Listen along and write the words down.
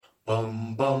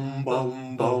Bum bum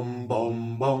bum bum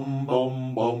bum bum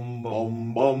bum bum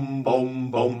bum bum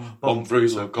bum bum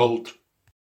Humphrey's Occult.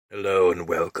 Hello and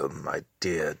welcome, my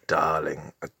dear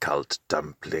darling occult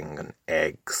dumpling and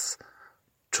eggs,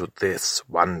 to this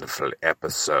wonderful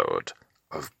episode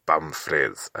of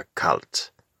Bumfrey's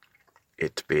Occult.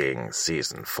 It being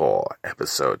Season 4,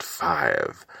 Episode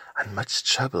 5, and much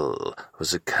trouble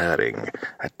was occurring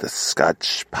at the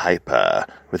Scotch Piper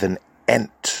with an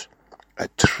ent, a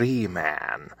tree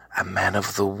man, a man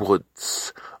of the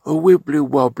woods, a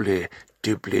wibbly-wobbly,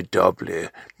 dibbly-dobbly,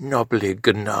 knobbly,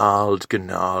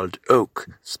 gnarled oak,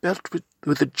 spelt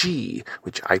with a G,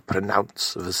 which I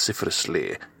pronounce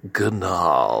vociferously,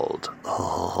 gnarled.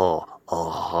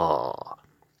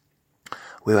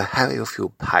 We were having a few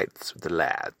pints with the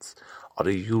lads on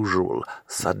a usual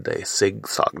Sunday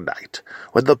sing-song night,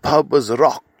 when the pub was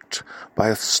rocked by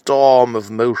a storm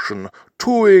of motion,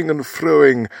 toing and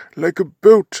froing, like a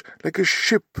boat, like a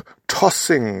ship,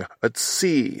 tossing at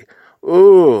sea.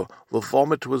 Oh, the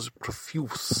vomit was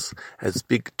profuse, as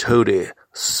Big Tony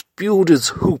spewed his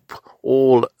hoop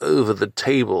all over the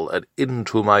table and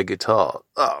into my guitar.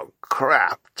 Oh,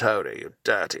 crap, Tony, you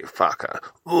dirty fucker.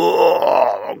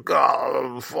 Oh, God,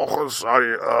 I'm fucking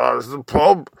sorry. It's the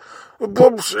pub. The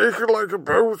pub's shaking like a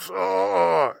boat.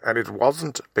 Oh. And it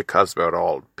wasn't because we were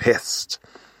all pissed.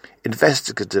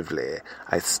 Investigatively,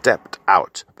 I stepped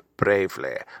out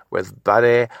bravely, with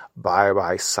Bunny by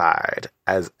my side,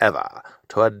 as ever,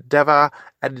 to endeavour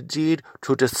and indeed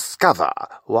to discover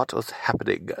what was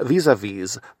happening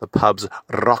vis-a-vis the pub's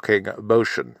rocking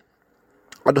motion.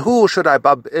 And who should I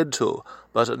bump into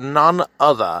but none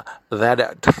other than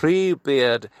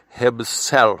Treebeard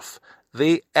himself,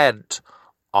 the ent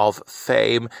of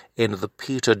fame in the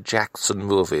Peter Jackson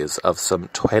movies of some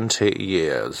 20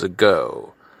 years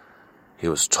ago. He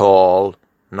was tall,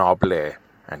 knobbly,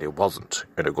 and he wasn't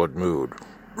in a good mood.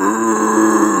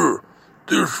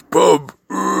 This pub,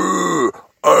 I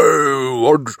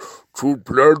want to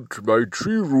plant my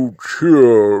tree roots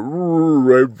here.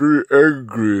 I'm very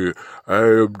angry. I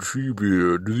am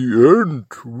Treebeard, the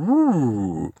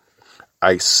ant.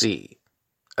 I see.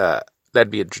 Let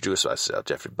me introduce myself,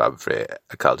 Geoffrey Bumfrey,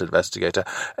 occult investigator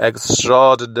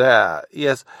extraordinaire.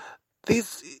 Yes,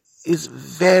 this is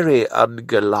very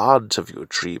ungallant of you,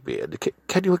 Treebeard.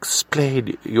 Can you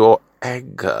explain your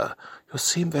anger? You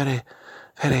seem very,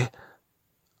 very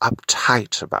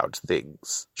uptight about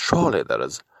things. Surely there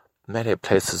is many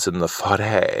places in the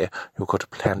foray you could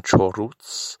plant your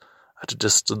roots, at a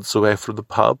distance away from the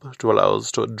pub, to allow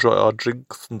us to enjoy our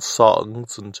drinks and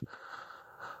songs and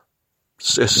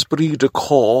esprit de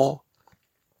corps.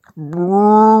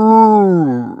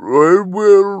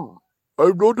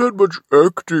 I've not had much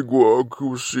acting work,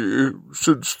 you see,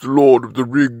 since the Lord of the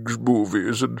Rings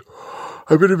movies, and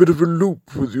I'm in a bit of a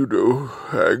loop with,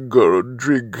 anger and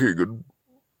drinking and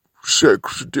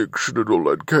sex addiction and all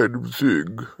that kind of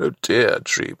thing. Oh dear,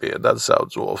 Treebeard, that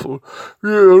sounds awful.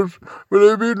 Yes, but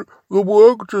I mean, the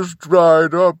work just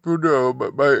dried up,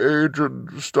 my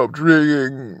agent stopped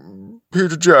ringing,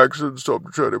 Peter Jackson stopped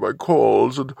returning my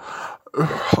calls, and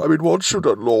once you've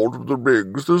done Lord of the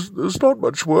Rings, there's not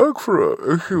much work for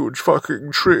a huge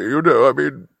fucking tree,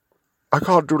 I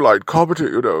can't do light comedy,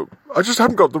 I just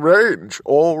haven't got the range.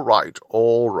 All right.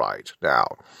 Now,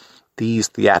 these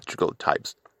theatrical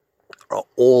types are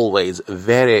always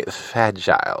very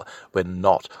fragile when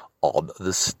not on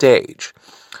the stage.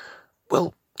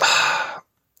 Well,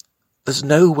 there's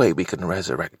no way we can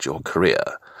resurrect your career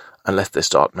unless they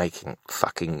start making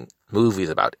fucking movies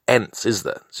about ents, is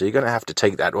there? So you're going to have to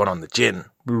take that one on the chin.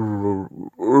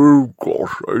 Oh,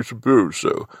 gosh, I suppose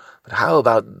so. But how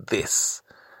about this?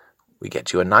 We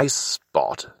get you a nice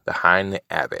spot behind the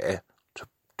abbey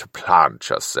to plant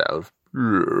yourself.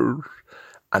 Yes.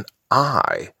 And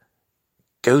I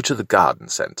go to the garden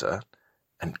centre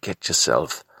and get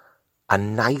yourself a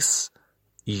nice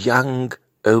young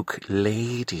oak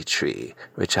lady tree,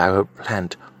 which I will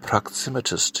plant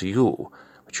proximatous to you,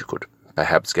 which you could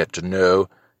perhaps get to know,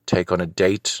 take on a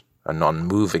date, a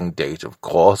non-moving date, of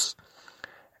course,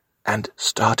 and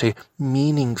start a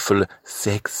meaningful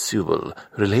sexual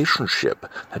relationship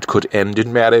that could end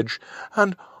in marriage,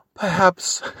 and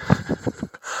perhaps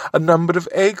a number of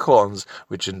acorns,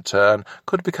 which in turn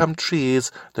could become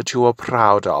trees that you are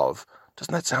proud of.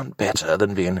 Doesn't that sound better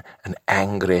than being an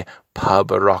angry,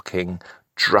 pub-rocking,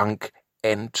 drunk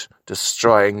ent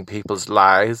destroying people's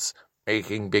lives,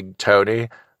 making Big Tony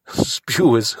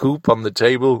spew his hoop on the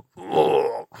table?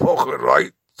 Oh, fucking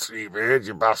right, Treebeard,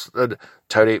 you bastard.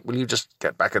 Tony, will you just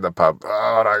get back in the pub?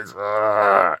 All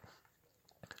right.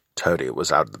 Tony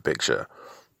was out of the picture.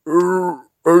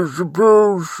 I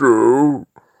suppose so.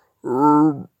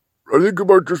 think I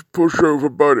might just push over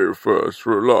Bunny first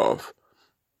for a laugh.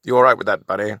 You all right with that,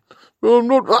 Bunny? Well, I'm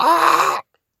not... Ah!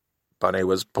 Bunny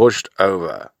was pushed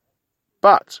over.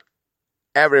 But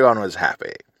everyone was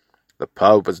happy. The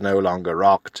pub was no longer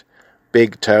rocked.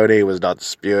 Big Tony was not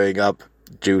spewing up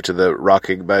due to the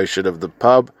rocking motion of the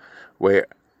pub. We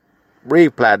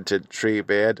replanted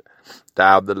Treebeard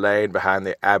down the lane behind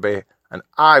the Abbey, and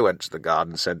I went to the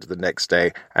garden centre the next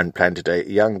day and planted a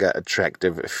younger,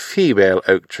 attractive female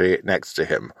oak tree next to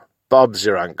him. Bob's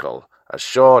your uncle. A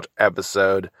short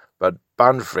episode, but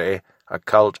Bunfrey,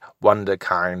 occult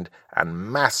wonderkind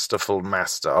and masterful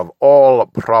master of all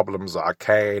problems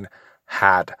arcane,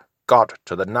 had got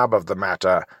to the nub of the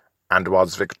matter and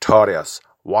was victorious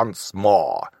once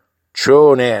more.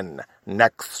 Tune in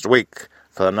next week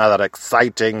for another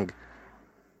exciting,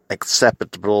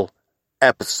 acceptable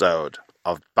episode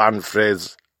of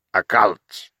Bunfrey's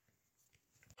Occult.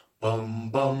 Bum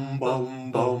bum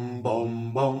bum bum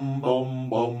bum bum bum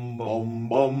bum bum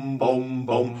bum bum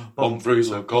bum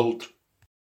Bunfrey's Occult.